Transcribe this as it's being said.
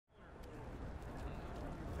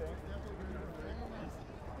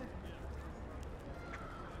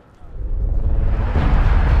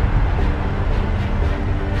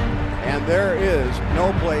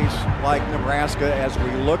like Nebraska as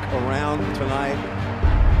we look around tonight.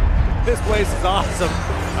 This place is awesome.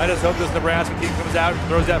 I just hope this Nebraska team comes out and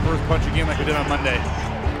throws that first punch again like we did on Monday.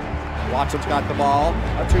 Watson's got the ball.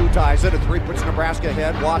 A 2 ties it. A 3 puts Nebraska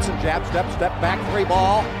ahead. Watson jab, step back, 3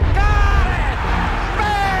 ball. Got it!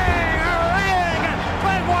 Bang!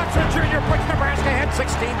 Glenn Watson Jr. puts Nebraska ahead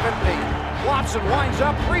 16-15. Watson winds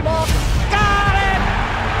up, 3 ball. Got it!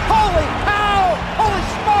 Holy cow! Holy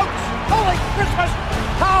smokes! Holy Christmas!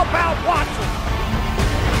 How about Watson?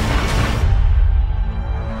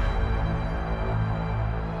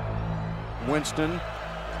 Winston,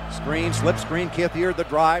 screen, slip screen, Kithier, the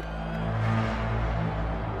drive.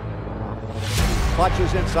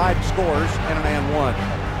 Clutches inside, scores, and an and one.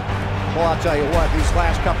 Well, I'll tell you what, these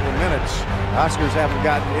last couple of minutes, Huskers haven't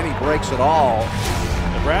gotten any breaks at all.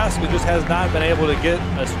 Nebraska just has not been able to get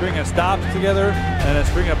a string of stops together and a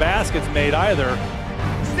string of baskets made either.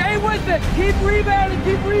 Stay with it. Keep rebounding.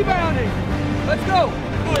 Keep rebounding. Let's go.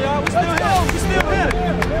 Let's go. We still hit it.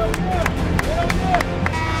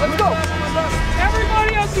 Let's go.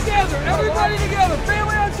 Everybody up together. Everybody together.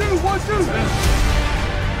 Family on 2. 1-2.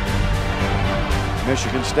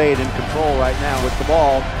 Michigan State in control right now with the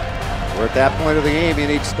ball. We're at that point of the game. You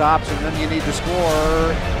need stops and then you need to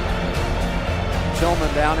score.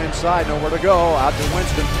 Tillman down inside, nowhere to go. Out to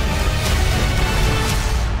Winston.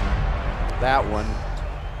 That one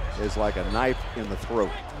is like a knife in the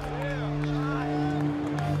throat.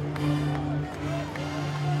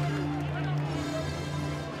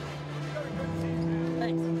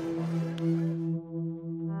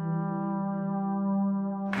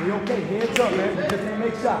 We okay, heads up, man. We just ain't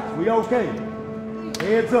make shots. We okay.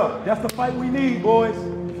 Heads up. That's the fight we need, boys.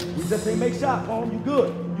 We just ain't make shots, Paul. You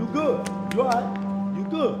good. You good. You all right. You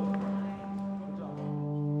good.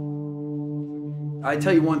 I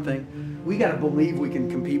tell you one thing, we got to believe we can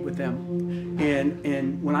compete with them.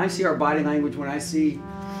 And when I see our body language, when I see,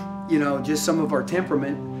 you know, just some of our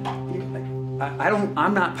temperament,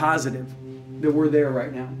 I'm not positive that we're there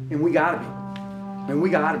right now. And we got to be. And we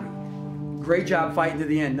got to be. Great job fighting to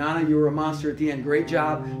the end. Nana, you were a monster at the end. Great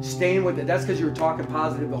job staying with it. That's because you were talking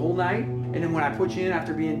positive the whole night. And then when I put you in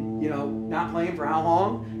after being, you know, not playing for how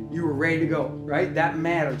long, you were ready to go, right? That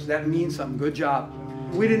matters. That means something. Good job.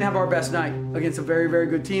 We didn't have our best night against a very, very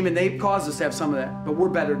good team, and they caused us to have some of that. But we're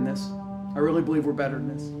better than this. I really believe we're better than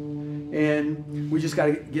this. And we just got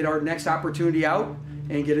to get our next opportunity out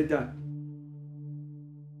and get it done.